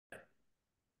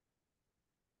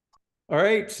All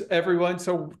right, everyone.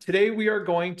 So today we are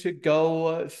going to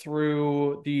go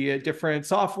through the different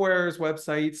softwares,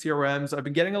 websites, CRMs. I've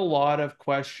been getting a lot of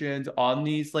questions on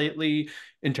these lately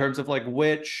in terms of like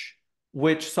which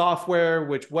software,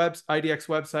 which IDX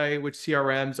website, which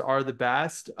CRMs are the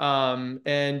best.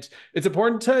 And it's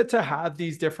important to have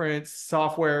these different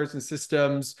softwares and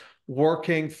systems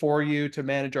working for you to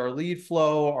manage our lead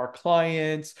flow, our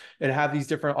clients, and have these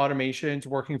different automations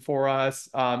working for us,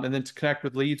 and then to connect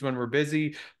with leads when we're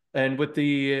busy. And with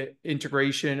the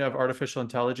integration of artificial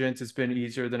intelligence, it's been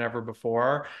easier than ever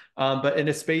before. But in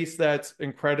a space that's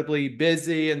incredibly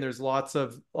busy and there's lots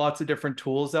of different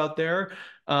tools out there,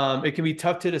 it can be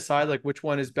tough to decide like which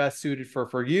one is best suited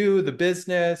for you, the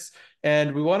business.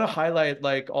 And we want to highlight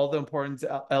like all the important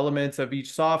elements of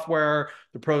each software,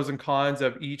 the pros and cons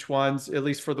of each one's, at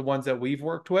least for the ones that we've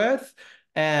worked with.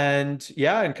 And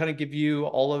yeah, and kind of give you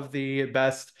all of the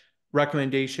best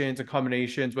recommendations and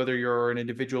combinations, whether you're an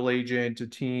individual agent, a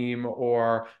team,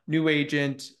 or new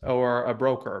agent, or a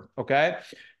broker. Okay.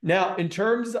 Now, in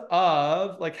terms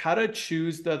of like how to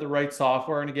choose the right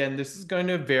software, and again, this is going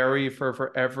to vary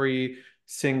for every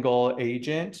single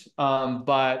agent,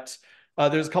 but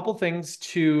there's a couple things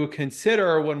to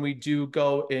consider when we do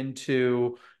go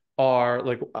into our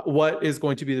like what is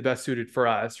going to be the best suited for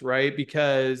us, right?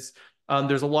 Because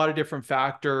there's a lot of different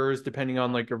factors depending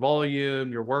on like your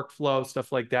volume, your workflow,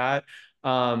 stuff like that.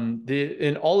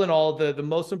 In all, the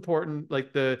most important,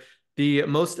 like the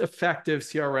most effective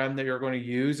CRM that you're going to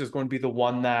use is going to be the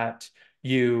one that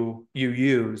you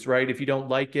use, right? If you don't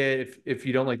like it, if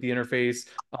you don't like the interface,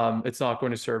 it's not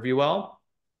going to serve you well.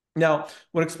 Now,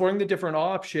 when exploring the different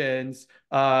options,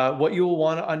 what you will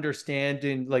want to understand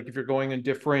in like if you're going in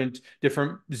different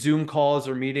Zoom calls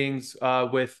or meetings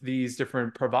with these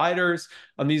different providers,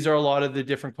 these are a lot of the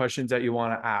different questions that you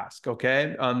want to ask.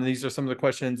 Okay, these are some of the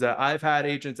questions that I've had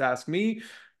agents ask me,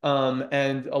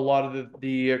 and a lot of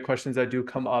the questions that do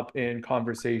come up in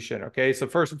conversation. Okay, so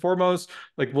first and foremost,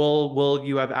 like will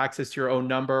you have access to your own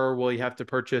number? Will you have to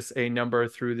purchase a number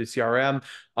through the CRM?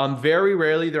 Very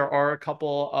rarely there are a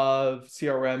couple of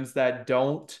CRMs that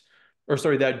don't, or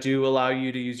sorry, that do allow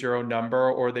you to use your own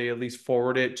number, or they at least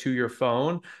forward it to your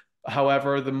phone.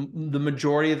 However, the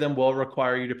majority of them will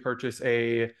require you to purchase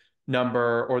a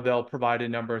number, or they'll provide a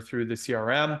number through the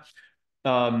CRM.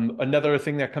 Another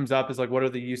thing that comes up is like, what are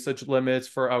the usage limits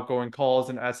for outgoing calls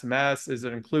and SMS? Is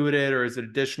it included or is it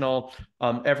additional?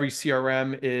 Every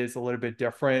CRM is a little bit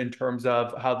different in terms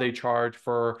of how they charge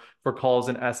for calls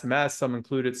and SMS. Some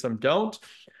include it, some don't.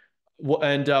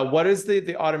 And what is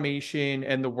the automation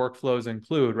and the workflows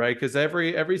include, right? Because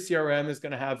every CRM is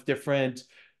going to have different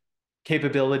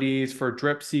capabilities for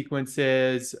drip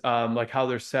sequences, like how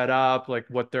they're set up, like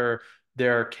what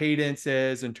their cadence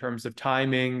is in terms of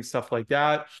timing, stuff like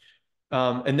that.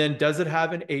 And then does it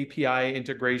have an API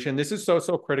integration? This is so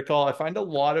critical. I find a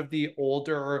lot of the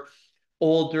older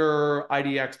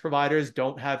IDX providers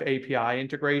don't have API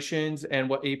integrations. And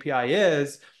what API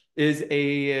is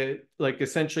a like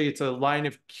essentially it's a line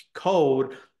of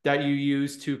code that you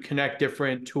use to connect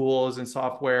different tools and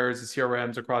softwares and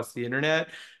CRMs across the internet,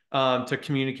 to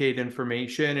communicate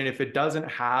information. And if it doesn't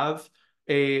have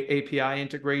a API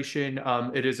integration,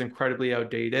 it is incredibly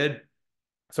outdated.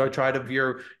 So I try to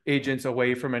veer agents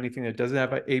away from anything that doesn't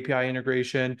have an API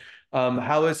integration.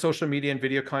 How is social media and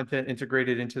video content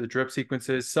integrated into the drip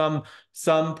sequences?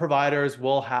 Some providers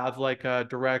will have like a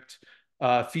direct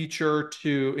feature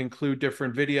to include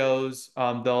different videos.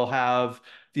 They'll have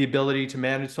the ability to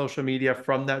manage social media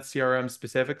from that CRM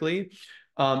specifically.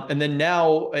 And then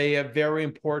now a very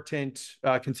important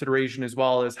consideration as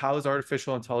well is how is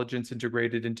artificial intelligence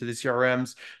integrated into the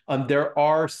CRMs? There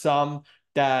are some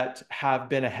that have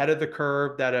been ahead of the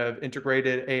curve that have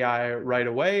integrated AI right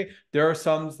away. There are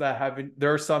some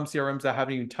CRMs that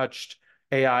haven't even touched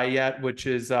AI yet, which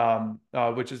is not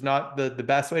the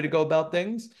best way to go about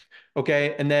things.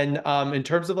 Okay. And then in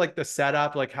terms of like the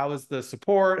setup, like how is the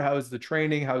support, how is the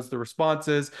training, how is the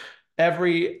responses?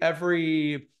 Every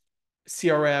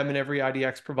CRM and every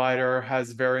IDX provider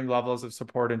has varying levels of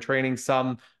support and training.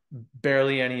 Some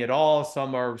barely any at all.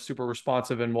 Some are super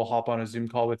responsive and will hop on a Zoom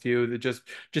call with you. It just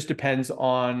depends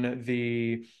on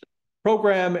the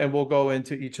program, and we'll go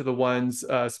into each of the ones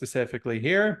specifically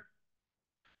here.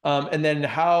 And then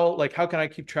how can I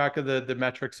keep track of the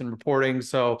metrics and reporting?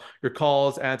 So your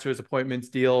calls, answers, appointments,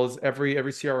 deals, every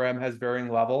CRM has varying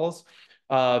levels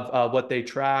of what they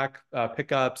track,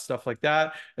 pickups, stuff like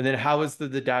that. And then how is the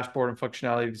dashboard and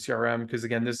functionality of the CRM? Because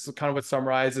again, this is kind of what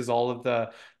summarizes all of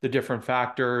the different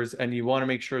factors, and you want to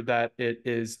make sure that it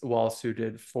is well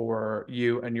suited for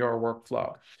you and your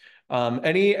workflow.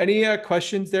 Any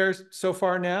questions there so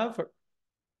far, Nav?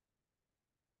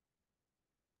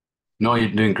 No, you're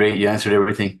doing great. You answered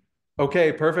everything.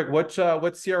 Okay, perfect. What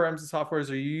CRMs and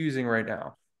softwares are you using right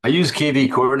now? I use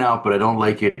kvCORE now, but I don't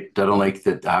like it. I don't like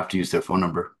that I have to use their phone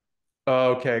number.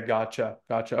 Okay, gotcha.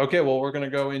 Okay, well, we're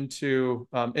gonna go into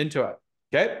it.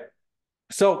 Okay.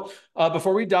 So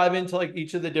before we dive into like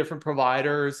each of the different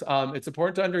providers, it's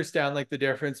important to understand like the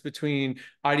difference between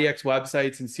IDX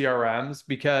websites and CRMs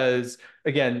because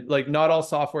again, like not all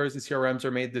softwares and CRMs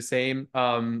are made the same.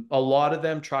 A lot of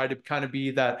them try to kind of be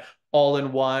that all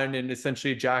in one and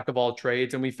essentially a jack of all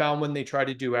trades. And we found when they try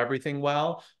to do everything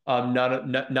well,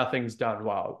 nothing's done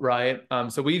well, right?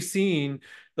 So we've seen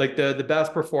like the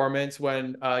best performance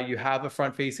when you have a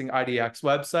front-facing IDX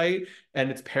website and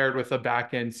it's paired with a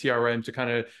backend CRM to kind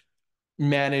of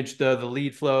manage the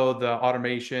lead flow, the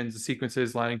automations, the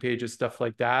sequences, landing pages, stuff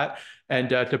like that, and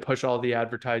to push all the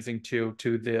advertising to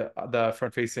the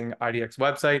front-facing IDX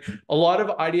website. A lot of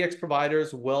IDX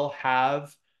providers will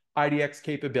have IDX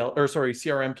capability or sorry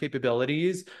CRM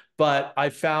capabilities, but I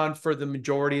found for the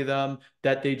majority of them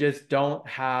that they just don't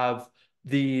have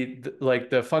like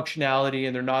the functionality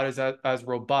and they're not as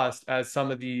robust as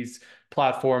some of these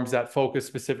platforms that focus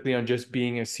specifically on just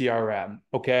being a CRM.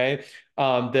 Okay.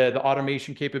 The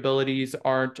automation capabilities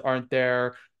aren't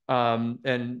there.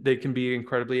 And they can be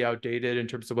incredibly outdated in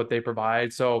terms of what they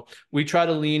provide. So we try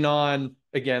to lean on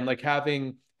again, like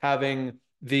having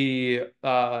the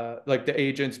like the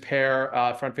agents pair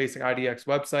front facing IDX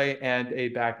website and a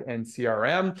back end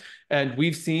CRM. And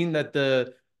we've seen that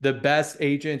the best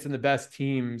agents and the best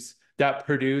teams that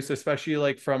produce, especially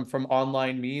like from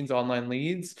online means, online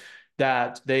leads,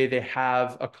 that they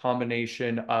have a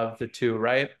combination of the two,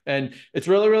 right? And it's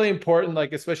really important,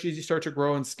 like especially as you start to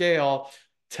grow and scale,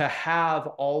 to have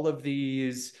all of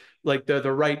these like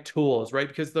the right tools, right?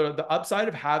 Because the upside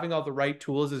of having all the right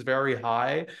tools is very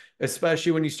high,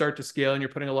 especially when you start to scale and you're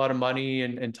putting a lot of money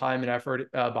and time and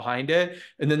effort behind it.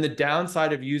 And then the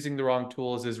downside of using the wrong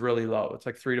tools is really low. It's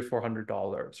like $300 to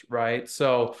 $400, right?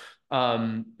 So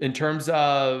in terms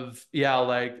of yeah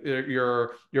like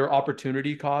your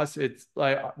opportunity costs, it's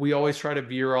like we always try to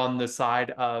veer on the side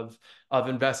of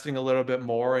investing a little bit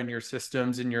more in your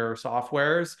systems and your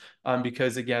softwares,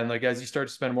 because again like as you start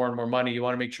to spend more and more money you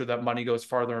want to make sure that money goes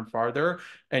farther and farther,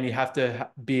 and you have to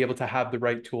be able to have the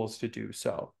right tools to do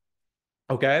so.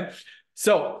 Okay.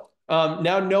 So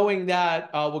now knowing that,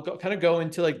 we'll kind of go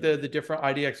into like the different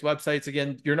IDX websites.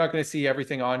 Again, you're not going to see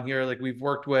everything on here. Like we've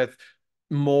worked with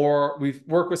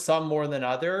some more than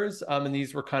others. And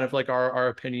these were kind of like our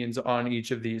opinions on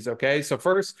each of these. Okay. So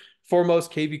first,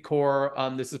 foremost,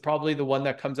 kvCORE. This is probably the one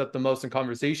that comes up the most in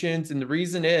conversations. And the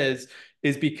reason is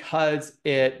because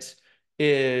it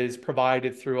is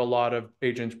provided through a lot of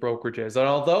agents brokerages. And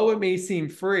although it may seem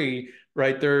free,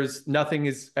 right, there's nothing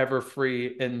is ever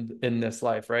free in this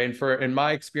life, right? And for in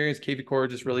my experience, kvCORE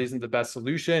just really isn't the best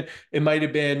solution. It might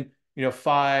have been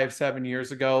 5-7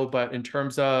 years ago, but in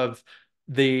terms of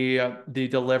the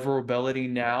deliverability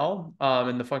now,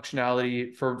 and the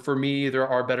functionality, for me there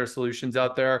are better solutions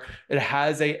out there. It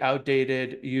has a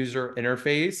outdated user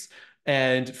interface,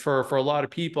 and for a lot of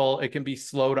people it can be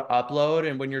slow to upload,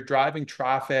 and when you're driving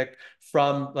traffic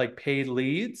from like paid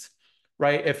leads,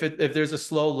 right, if there's a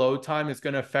slow load time, it's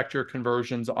going to affect your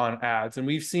conversions on ads. And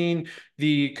we've seen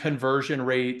the conversion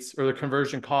rates or the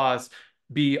conversion costs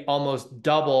be almost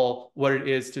double what it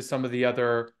is to some of the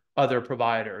other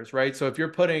providers, right? So if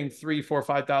you're putting $3, $4,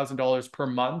 $5,000 per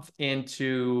month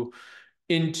into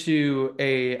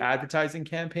a advertising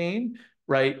campaign,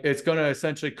 right, it's going to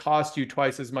essentially cost you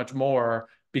twice as much more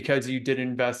because you did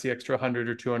invest the extra $100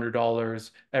 or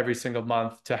 $200 every single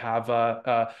month to have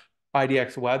a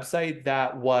IDX website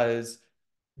that was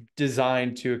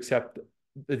designed to accept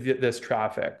this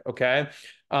traffic. Okay.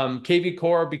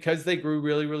 kvCORE, because they grew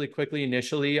really quickly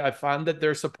initially, I found that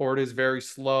their support is very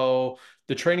slow.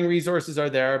 The training resources are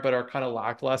there, but are kind of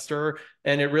lackluster.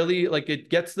 And it really like it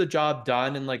gets the job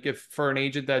done. And like if for an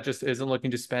agent that just isn't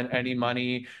looking to spend any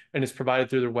money and is provided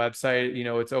through their website,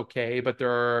 it's okay. But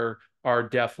there are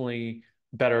definitely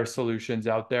better solutions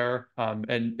out there.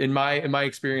 And in my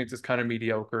experience, it's kind of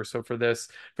mediocre. So for this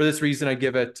reason, I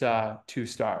give it 2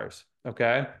 stars.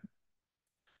 Okay.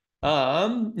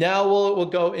 Now we'll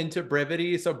go into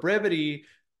Brevity. So Brevity,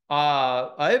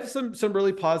 I have some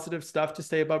really positive stuff to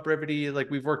say about Brevity. Like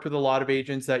we've worked with a lot of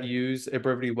agents that use a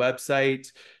Brevity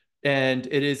website, and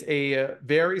it is a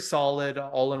very solid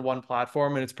all-in-one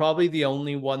platform. And it's probably the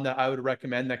only one that I would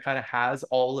recommend that kind of has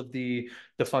all of the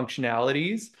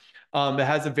functionalities. It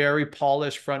has a very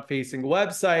polished front-facing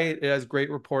website. It has great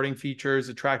reporting features.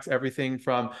 It tracks everything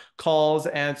from calls,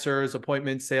 answers,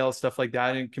 appointments, sales, stuff like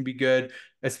that, and it can be good,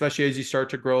 especially as you start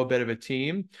to grow a bit of a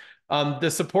team. The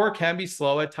support can be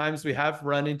slow at times. We have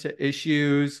run into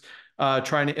issues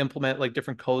trying to implement like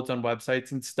different codes on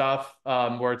websites and stuff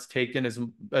where it's taken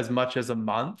as much as a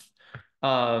month.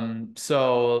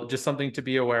 So just something to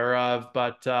be aware of.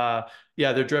 But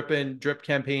yeah, the drip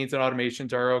campaigns and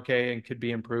automations are okay and could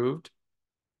be improved.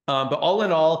 But all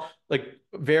in all, like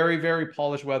very, very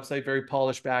polished website, very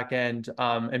polished back end.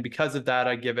 And because of that,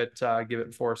 I give it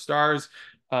 4 stars.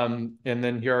 And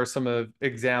then here are some of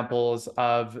examples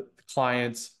of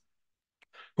clients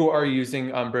who are using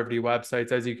Brivity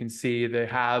websites. As you can see, they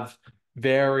have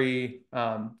very,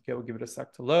 okay, we'll give it a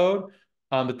sec to load,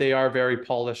 but they are very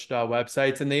polished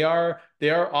websites, and they are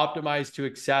optimized to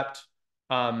accept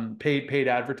paid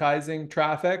advertising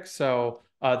traffic. So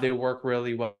they work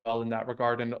really well in that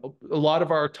regard. And a lot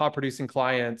of our top producing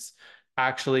clients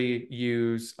actually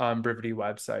use Brivity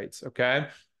websites. Okay.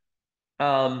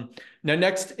 Now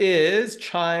next is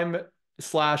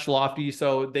Chime/Lofty.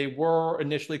 So they were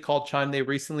initially called Chime. They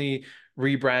recently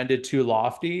rebranded to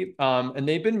Lofty, and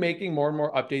they've been making more and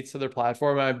more updates to their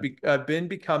platform. I've been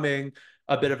becoming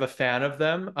a bit of a fan of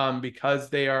them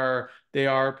because they are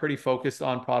pretty focused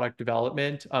on product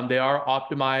development. They are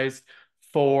optimized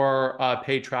for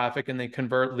paid traffic, and they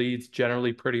convert leads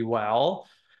generally pretty well.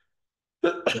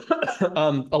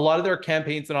 A lot of their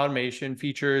campaigns and automation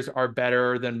features are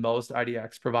better than most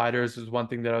IDX providers, is one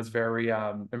thing that I was very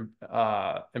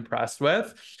impressed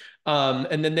with.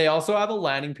 And then they also have a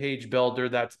landing page builder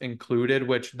that's included,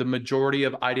 which the majority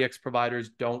of IDX providers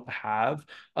don't have.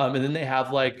 And then they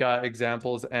have like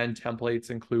examples and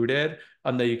templates included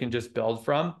that you can just build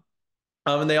from.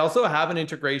 And they also have an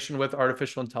integration with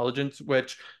artificial intelligence,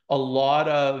 which a lot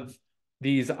of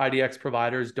these IDX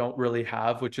providers don't really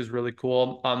have, which is really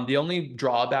cool. The only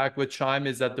drawback with Chime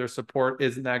is that their support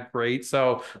isn't that great.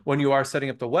 So when you are setting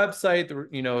up the website,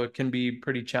 it can be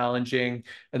pretty challenging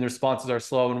and the responses are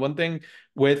slow. And one thing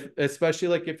with, especially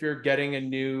like if you're getting a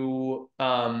new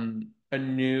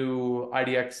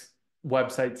IDX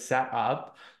website set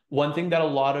up, one thing that a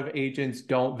lot of agents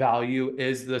don't value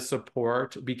is the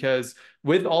support, because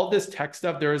with all this tech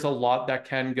stuff, there is a lot that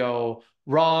can go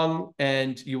wrong,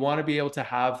 and you want to be able to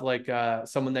have like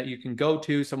someone that you can go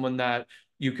to, someone that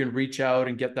you can reach out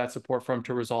and get that support from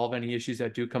to resolve any issues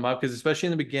that do come up, because especially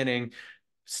in the beginning,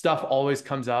 stuff always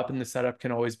comes up and the setup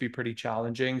can always be pretty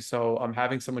challenging. So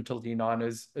having someone to lean on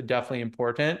is definitely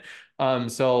important.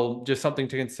 So just something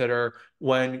to consider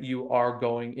when you are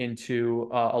going into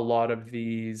a lot of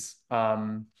these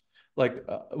when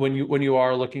you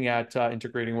are looking at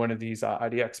integrating one of these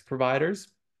IDX providers.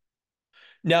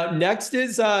 Now, next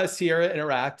is Sierra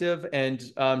Interactive,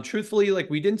 and truthfully, like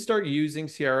we didn't start using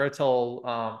Sierra till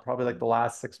probably like the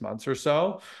last 6 months or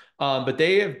so, but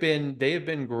they have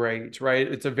been great, right?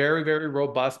 It's a very, very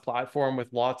robust platform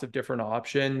with lots of different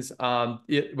options.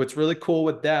 What's really cool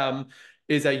with them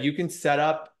is that you can set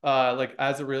up like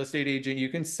as a real estate agent, you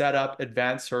can set up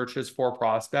advanced searches for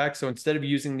prospects. So instead of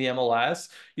using the MLS,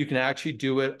 you can actually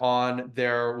do it on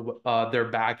their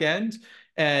back end,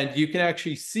 and you can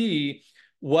actually see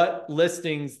what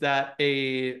listings that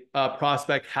a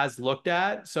prospect has looked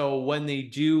at. So when they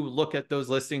do look at those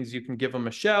listings, you can give them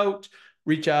a shout,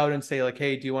 reach out and say like,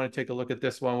 hey, do you want to take a look at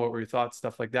this one? What were your thoughts?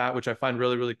 Stuff like that, which I find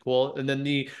really, really cool. And then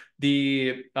the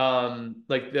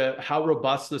how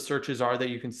robust the searches are that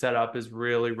you can set up is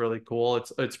really, really cool.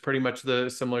 It's pretty much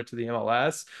similar to the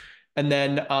MLS. And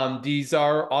then these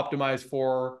are optimized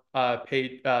for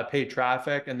paid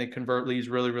traffic, and they convert leads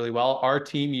really, really well. Our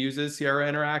team uses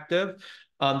Sierra Interactive.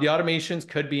 The automations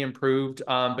could be improved,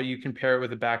 but you can pair it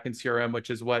with a backend CRM,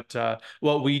 which is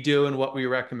what we do and what we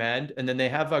recommend. And then they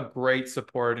have a great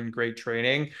support and great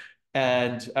training.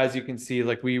 And as you can see,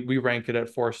 like we rank it at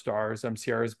 4 stars.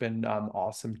 Sierra has been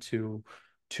awesome to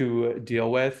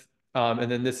deal with.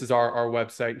 And then this is our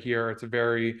website here. It's a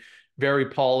very,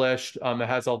 very polished. It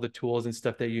has all the tools and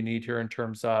stuff that you need here in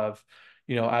terms of,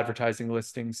 advertising,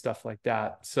 listings, stuff like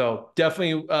that. So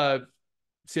definitely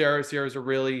Sierra is a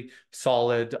really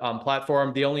solid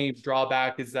platform. The only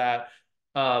drawback is that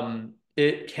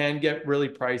it can get really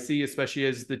pricey, especially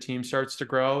as the team starts to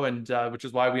grow, and which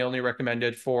is why we only recommend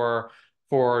it for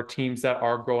teams that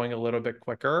are growing a little bit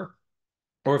quicker,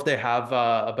 or if they have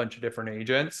a bunch of different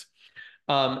agents.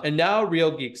 And now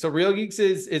Real Geeks. So Real Geeks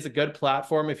is a good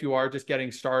platform if you are just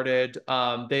getting started.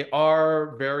 They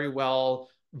are very well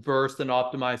versed and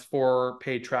optimized for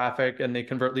paid traffic, and they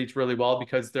convert leads really well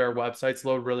because their websites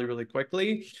load really, really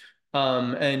quickly.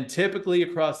 And typically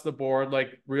across the board,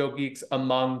 like Real Geeks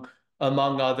among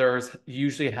others,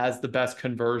 usually has the best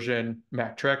conversion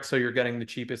metric. So you're getting the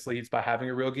cheapest leads by having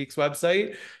a Real Geeks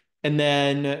website. And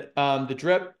then the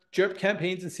drip drip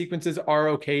campaigns and sequences are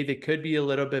okay. They could be a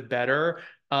little bit better.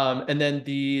 And then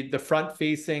the front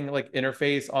facing like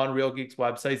interface on Real Geeks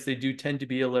websites, they do tend to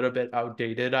be a little bit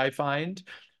outdated, I find,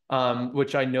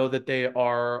 which I know that they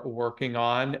are working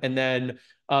on. And then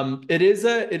it is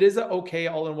a okay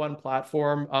all-in-one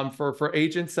platform for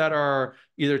agents that are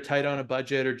either tight on a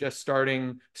budget or just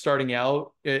starting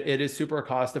out. It is super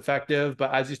cost effective,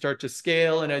 but as you start to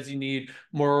scale and as you need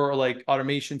more like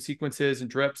automation sequences and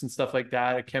drips and stuff like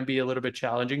that, it can be a little bit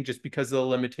challenging just because of the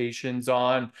limitations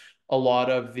on a lot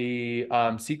of the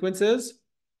sequences.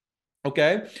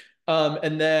 Okay.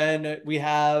 And then we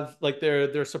have like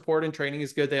their support and training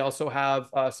is good. They also have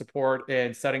support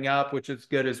and setting up, which is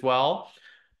good as well.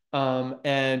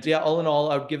 And yeah, all in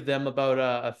all, I would give them about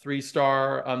a 3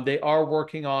 star. They are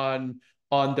working on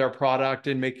their product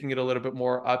and making it a little bit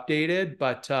more updated,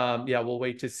 but yeah, we'll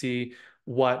wait to see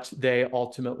what they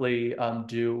ultimately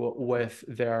do with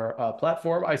their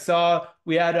platform. I saw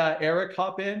we had Eric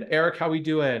hop in. Eric, how we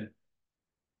doing?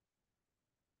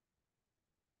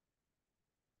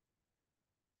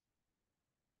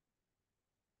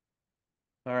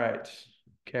 All right.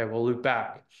 Okay, we'll loop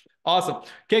back. Awesome.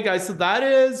 Okay, guys. So that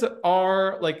is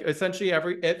our like essentially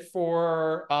every it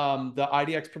for the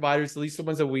IDX providers, at least the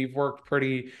ones that we've worked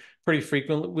pretty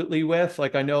frequently with.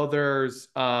 Like I know there's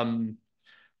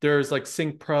like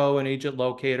Sync Pro and Agent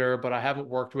Locator, but I haven't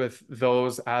worked with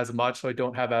those as much, so I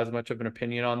don't have as much of an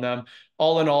opinion on them.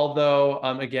 All in all, though,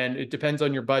 again, it depends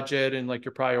on your budget and like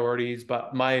your priorities.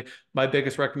 But my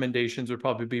biggest recommendations would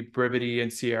probably be Brivity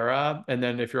and Sierra, and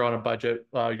then if you're on a budget,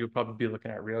 you'll probably be looking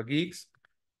at Real Geeks.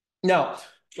 Now,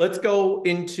 let's go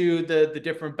into the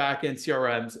different backend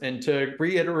CRMs. And to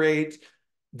reiterate,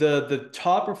 the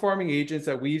top performing agents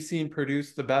that we've seen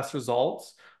produce the best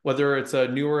results, whether it's a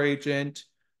newer agent,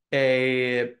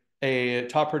 a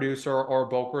top producer, or a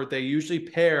broker, they usually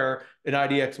pair an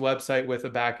IDX website with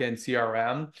a backend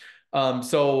CRM.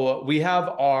 So we have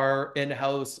our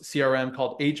in-house CRM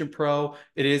called Agent Pro.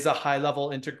 It is a high-level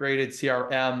integrated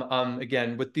CRM.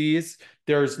 Again, with these,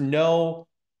 there's no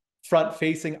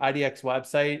front-facing IDX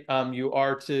website. You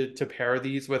are to pair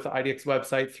these with the IDX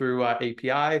website through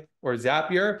API or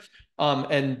Zapier.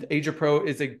 And Agent Pro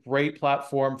is a great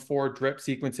platform for drip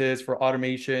sequences, for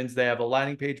automations. They have a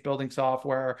landing page building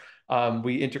software.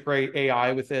 We integrate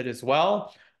AI with it as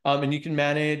well. And you can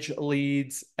manage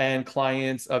leads and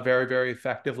clients very, very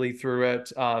effectively through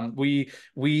it.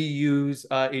 We use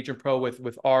Agent Pro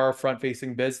with our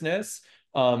front-facing business.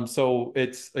 So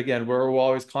it's again, we're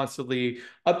always constantly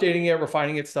updating it,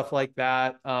 refining it, stuff like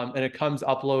that. And it comes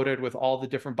uploaded with all the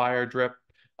different buyer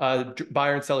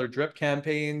and seller drip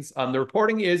campaigns. The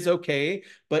reporting is okay,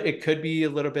 but it could be a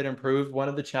little bit improved. One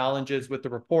of the challenges with the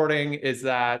reporting is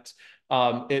that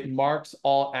it marks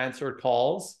all answered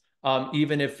calls.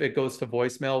 Even if it goes to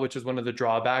voicemail, which is one of the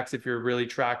drawbacks if you're really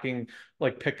tracking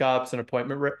like pickups and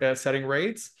appointment setting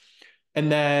rates. And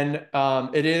then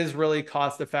it is really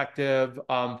cost effective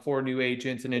for new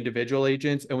agents and individual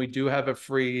agents. And we do have a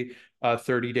free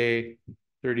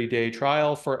 30-day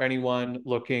trial for anyone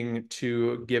looking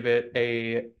to give it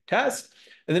a test.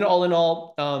 And then all in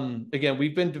all, again,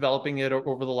 we've been developing it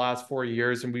over the last 4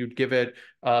 years, and we would give it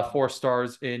 4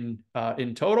 stars in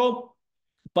total.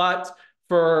 But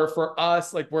for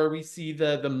us, like where we see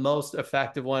the most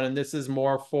effective one, and this is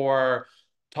more for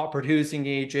top producing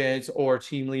agents or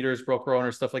team leaders, broker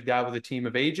owners, stuff like that with a team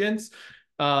of agents.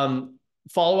 Follow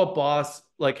Up Boss,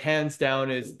 like hands down,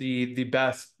 is the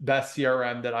best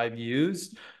CRM that I've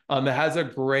used. It has a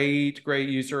great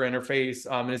user interface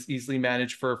and it's easily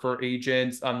managed for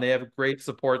agents. They have a great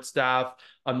support staff.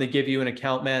 They give you an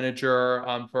account manager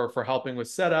for helping with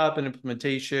setup and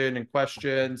implementation and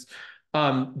questions.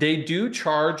 They do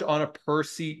charge on a per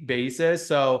seat basis.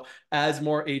 So as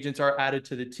more agents are added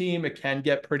to the team, it can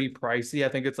get pretty pricey. I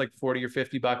think it's like 40 or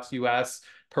 $50 US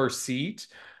per seat.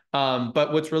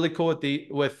 But what's really cool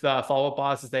with Follow Up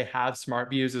Boss is they have smart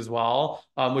views as well,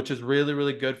 which is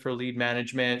really good for lead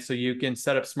management. So you can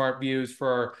set up smart views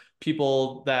for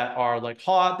people that are like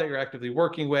hot that you're actively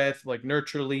working with, like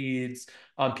nurture leads,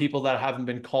 people that haven't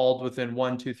been called within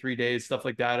 1, 2, 3 days, stuff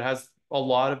like that. It has a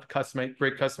lot of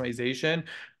great customization.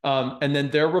 And then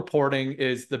their reporting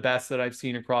is the best that I've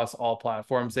seen across all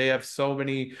platforms. They have so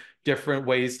many different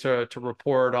ways to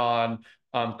report on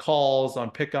calls,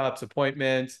 on pickups,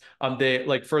 appointments. They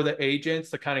like for the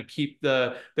agents to kind of keep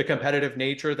the competitive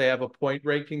nature, they have a point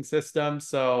ranking system.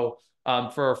 So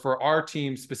for our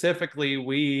team specifically,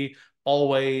 we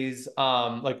always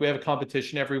like we have a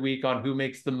competition every week on who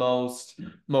makes the most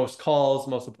calls,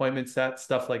 most appointment sets,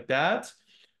 stuff like that.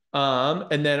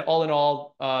 And then all in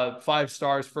all, 5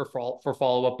 stars for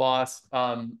Follow Up Boss.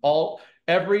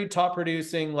 every top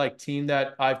producing like team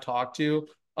that I've talked to,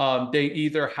 they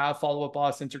either have Follow Up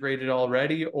Boss integrated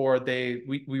already, or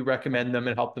we recommend them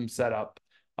and help them set up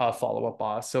Follow Up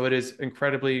Boss. So it is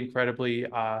incredibly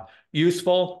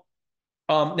useful.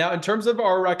 Now, in terms of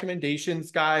our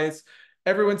recommendations, guys,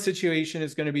 everyone's situation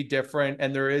is going to be different,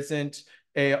 and there isn't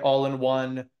a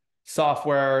all-in-one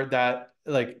software that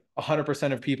like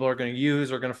 100% of people are going to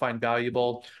use or going to find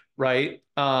valuable, right?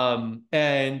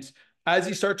 And as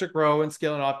you start to grow and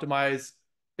scale and optimize,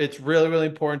 it's really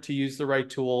important to use the right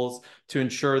tools to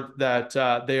ensure that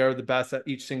they are the best at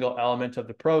each single element of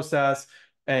the process.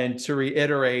 And to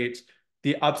reiterate,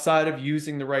 the upside of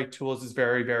using the right tools is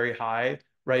very high,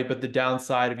 right? But the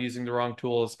downside of using the wrong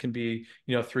tools can be,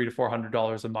 $300 to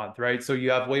 $400 a month, right? So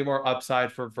you have way more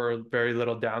upside for very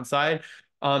little downside.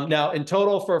 Now, in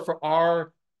total, for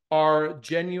our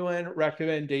genuine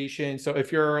recommendation, so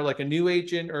if you're like a new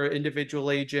agent or individual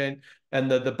agent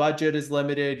and the budget is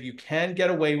limited, you can get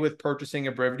away with purchasing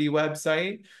a Brivity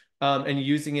website. And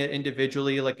using it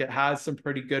individually, like it has some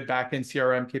pretty good backend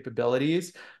CRM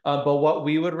capabilities. But what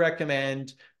we would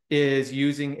recommend is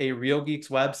using a Real Geeks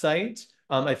website.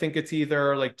 I think it's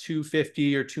either like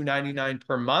 $250 or $299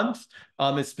 per month.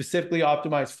 It's specifically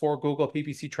optimized for Google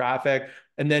PPC traffic,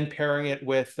 and then pairing it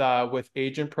with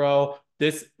Agent Pro.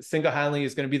 This single-handedly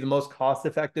is going to be the most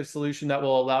cost-effective solution that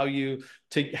will allow you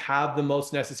to have the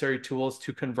most necessary tools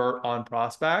to convert on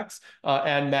prospects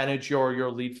and manage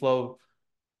your lead flow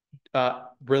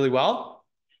really well.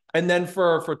 And then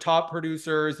for top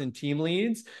producers and team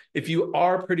leads, if you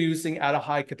are producing at a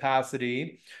high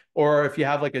capacity, or if you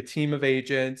have like a team of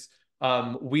agents,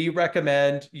 we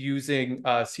recommend using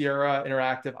Sierra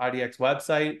Interactive IDX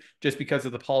website just because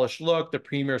of the polished look, the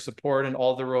premier support, and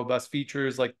all the robust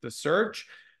features like the search.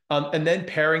 And then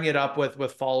pairing it up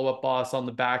with Follow Up Boss on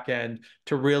the back end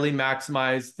to really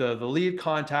maximize the lead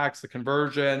contacts, the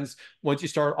conversions. Once you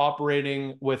start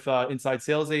operating with inside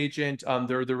sales agent,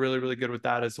 they're really good with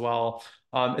that as well.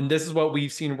 And this is what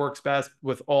we've seen works best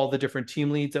with all the different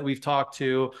team leads that we've talked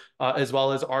to, as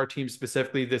well as our team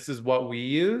specifically. This is what we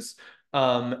use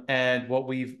and what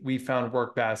we found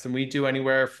work best. And we do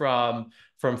anywhere from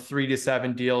 3 to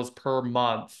 7 deals per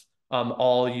month,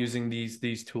 all using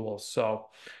these tools. So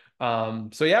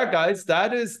yeah, guys,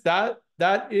 that is the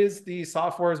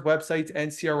softwares, websites,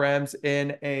 and CRMs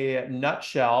in a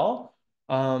nutshell.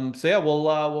 So yeah,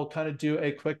 we'll kind of do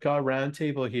a quick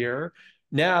roundtable here.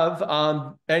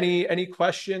 Nav, any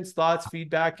questions, thoughts,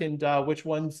 feedback, and which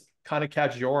ones kind of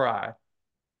catch your eye?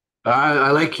 I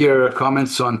like your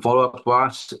comments on follow-up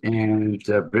boss and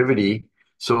Brivity.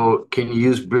 So can you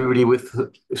use Brivity with,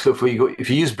 so if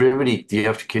you use Brivity,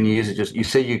 can you use it just, you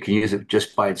say you can use it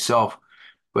just by itself,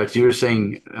 but you're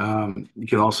saying you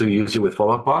can also use it with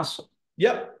follow-up boss?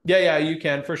 Yep. Yeah, you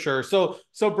can for sure. So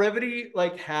Brevity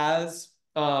like has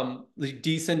like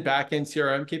decent backend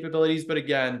CRM capabilities, but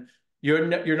again, you're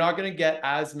not going to get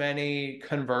as many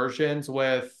conversions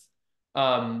with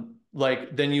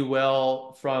like than you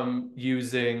will from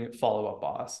using Follow Up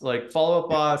Boss. Like Follow Up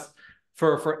Boss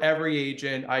for every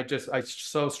agent, I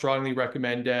so strongly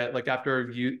recommend it. Like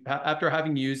after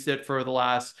having used it for the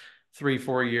last 3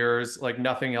 4 years, like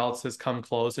nothing else has come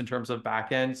close in terms of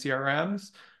backend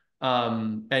CRMs.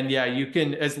 And yeah, you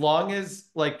can, as long as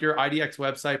like your IDX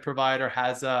website provider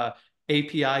has a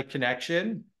API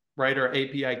connection, right, or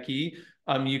API key,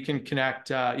 you can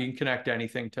connect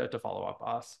anything to Follow Up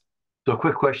Boss. So a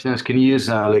quick question is, can you use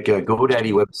like a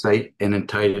GoDaddy website and then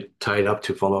tie it up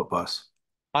to follow-up boss?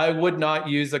 I would not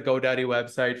use a GoDaddy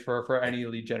website for any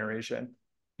lead generation.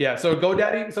 Yeah, so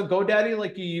GoDaddy,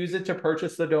 like you use it to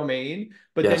purchase the domain,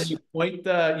 but then Yes. you point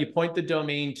the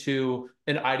domain to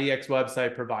an IDX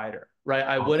website provider, right?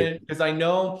 I Okay. wouldn't, because I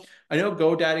know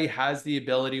GoDaddy has the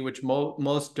ability, which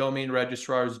most domain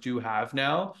registrars do have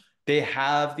now. They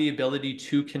have the ability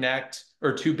to connect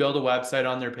or to build a website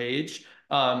on their page,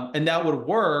 and that would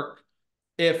work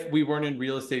if we weren't in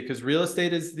real estate, because real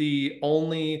estate is the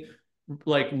only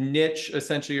like niche,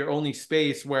 essentially your only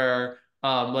space where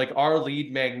like our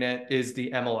lead magnet is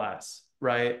the MLS,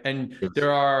 right? And Yes.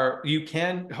 you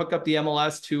can hook up the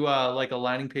MLS to like a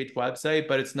landing page website,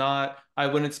 but it's not, I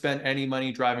wouldn't spend any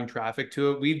money driving traffic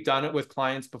to it. We've done it with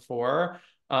clients before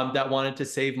that wanted to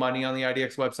save money on the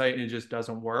IDX website, and it just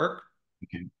doesn't work.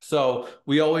 Okay. So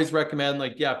we always recommend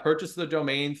like, yeah, purchase the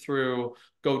domain through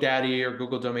GoDaddy or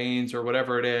Google Domains or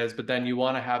whatever it is, but then you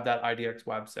want to have that IDX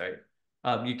website.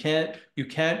 You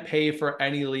can't pay for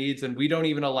any leads, and we don't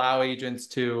even allow agents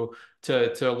to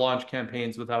launch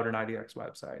campaigns without an IDX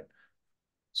website.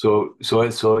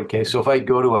 Okay. So if I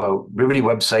go to a Brivity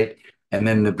website and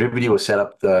then the Brivity will set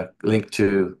up the link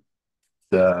to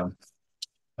the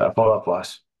follow-up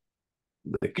boss.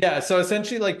 Like, Yeah, so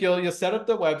essentially like you'll set up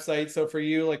the website. So for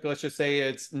you, like let's just say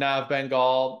it's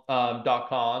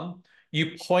navbengal.com.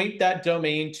 You point that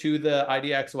domain to the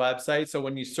IDX website. So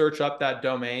when you search up that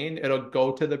domain, it'll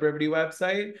go to the Brivity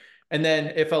website. And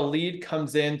then if a lead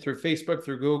comes in through Facebook,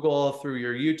 through Google, through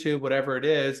your YouTube, whatever it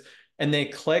is, and they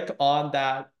click on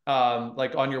that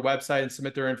like on your website and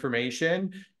submit their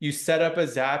information, you set up a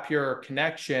Zapier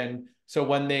connection. So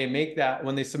when they make that,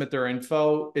 when they submit their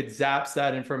info, it zaps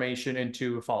that information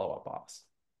into a follow-up box.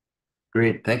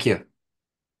 great, thank you.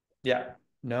 Yeah,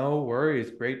 no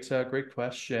worries. Great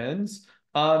questions.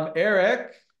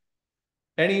 Eric,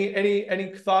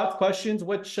 any thoughts, questions?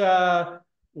 Which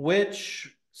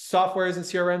softwares and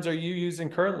CRMs are you using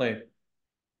currently?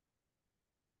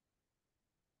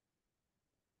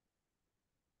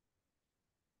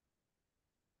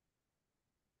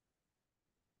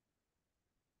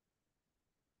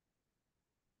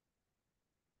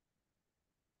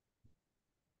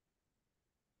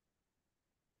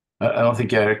 I don't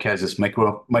think Eric has his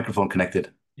microphone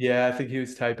connected. Yeah, I think he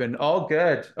was typing. All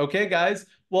good. Okay, guys.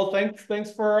 Well,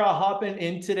 thanks for hopping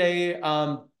in today.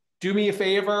 Do me a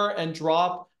favor and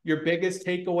drop your biggest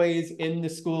takeaways in the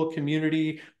school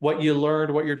community, what you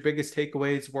learned, what your biggest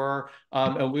takeaways were.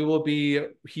 And we will be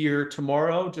here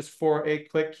tomorrow just for a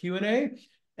quick Q&A.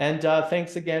 And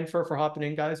thanks again for hopping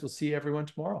in, guys. We'll see everyone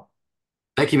tomorrow.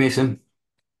 Thank you, Mason.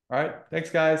 All right. Thanks,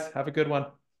 guys. Have a good one.